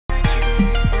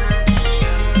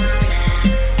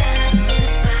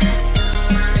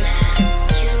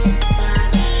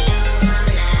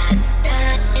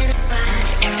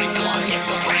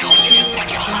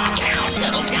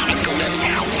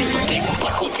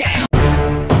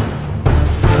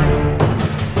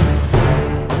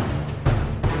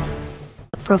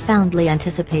profoundly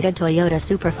anticipated Toyota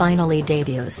Supra finally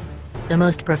debuts. The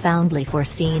most profoundly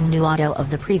foreseen new auto of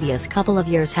the previous couple of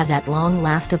years has at long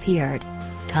last appeared.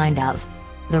 Kind of.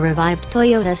 The revived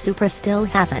Toyota Supra still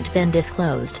hasn't been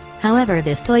disclosed, however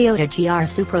this Toyota GR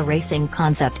Supra Racing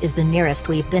concept is the nearest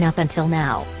we've been up until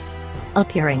now.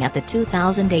 Appearing at the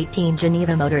 2018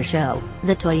 Geneva Motor Show,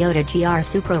 the Toyota GR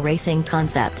Supra Racing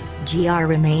concept, GR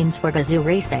remains for Gazoo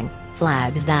Racing,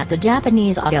 flags that the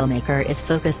Japanese automaker is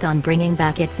focused on bringing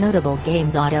back its notable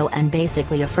games auto and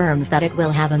basically affirms that it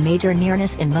will have a major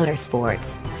nearness in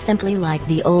motorsports, simply like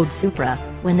the old Supra,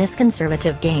 when this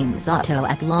conservative games auto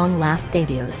at long last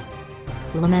debuts.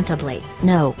 Lamentably,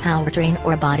 no powertrain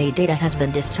or body data has been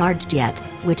discharged yet,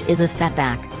 which is a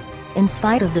setback. In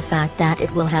spite of the fact that it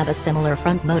will have a similar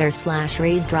front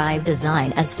motor/race drive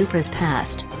design as Supra's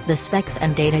past, the specs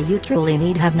and data you truly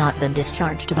need have not been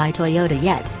discharged by Toyota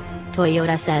yet.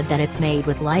 Toyota said that it's made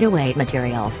with lightweight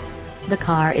materials. The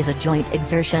car is a joint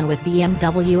exertion with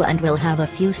BMW and will have a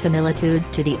few similitudes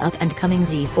to the up-and-coming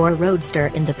Z4 Roadster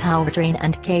in the powertrain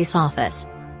and case office.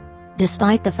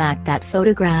 Despite the fact that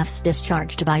photographs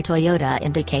discharged by Toyota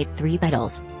indicate 3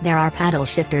 pedals, there are paddle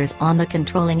shifters on the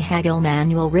controlling Hagel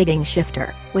manual rigging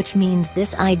shifter, which means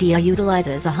this idea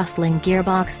utilizes a hustling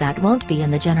gearbox that won't be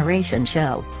in the generation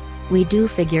show. We do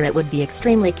figure it would be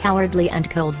extremely cowardly and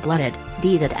cold-blooded,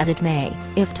 be that as it may,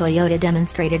 if Toyota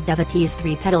demonstrated devotees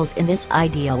 3 pedals in this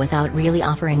idea without really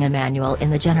offering a manual in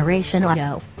the generation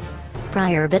auto.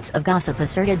 Prior bits of gossip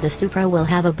asserted the Supra will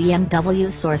have a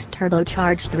BMW-sourced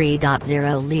turbocharged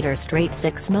 3.0-liter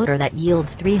straight-six motor that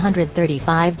yields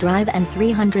 335 drive and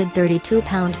 332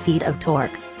 pound-feet of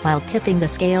torque, while tipping the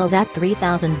scales at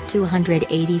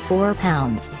 3,284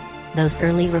 pounds. Those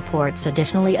early reports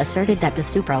additionally asserted that the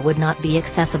Supra would not be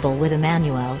accessible with a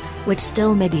manual, which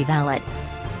still may be valid.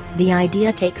 The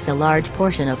idea takes a large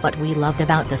portion of what we loved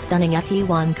about the stunning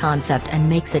FT1 concept and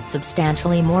makes it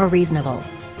substantially more reasonable.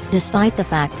 Despite the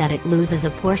fact that it loses a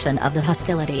portion of the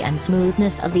hostility and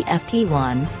smoothness of the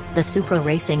FT1, the Supra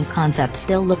Racing concept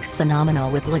still looks phenomenal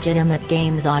with legitimate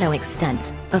games auto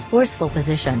extents, a forceful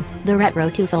position, the retro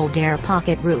two-fold air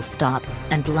pocket rooftop,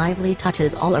 and lively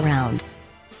touches all around.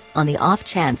 On the off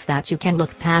chance that you can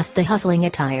look past the hustling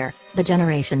attire, the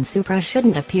generation Supra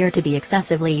shouldn't appear to be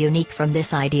excessively unique from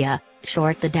this idea,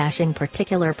 short the dashing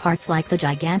particular parts like the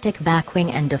gigantic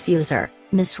backwing and diffuser,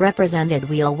 misrepresented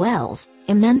wheel wells,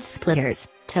 immense splitters,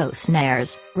 toe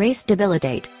snares, race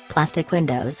debilitate, plastic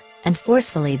windows, and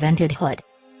forcefully vented hood.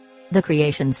 The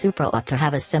Creation Supra ought to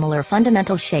have a similar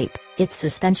fundamental shape, its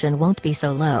suspension won't be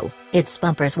so low, its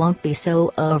bumpers won't be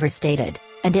so overstated,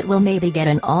 and it will maybe get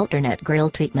an alternate grille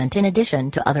treatment in addition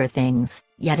to other things,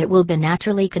 yet it will be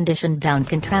naturally conditioned down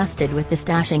contrasted with this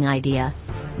dashing idea.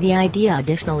 The idea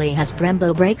additionally has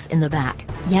Brembo brakes in the back,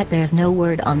 yet there's no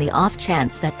word on the off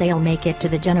chance that they'll make it to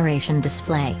the generation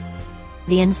display.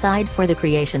 The inside for the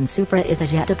Creation Supra is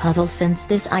as yet a puzzle since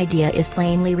this idea is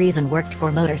plainly reason worked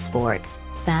for motorsports,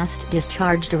 fast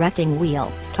discharge directing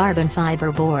wheel, carbon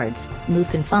fiber boards,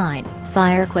 move confine,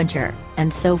 fire quencher,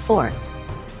 and so forth.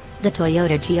 The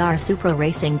Toyota GR Supra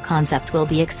Racing concept will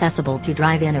be accessible to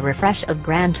drive in a refresh of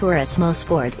Gran Turismo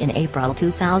Sport in April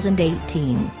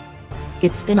 2018.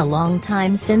 It's been a long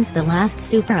time since the last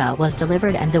Supra was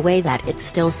delivered, and the way that it's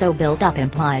still so built up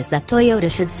implies that Toyota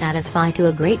should satisfy to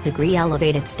a great degree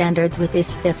elevated standards with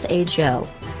this 5th age show.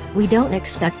 We don't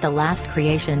expect the last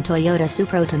Creation Toyota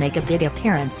Supra to make a big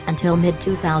appearance until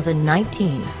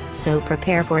mid-2019, so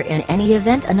prepare for in any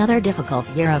event another difficult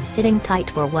year of sitting tight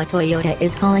for what Toyota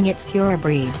is calling its pure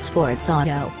breed sports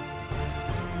auto.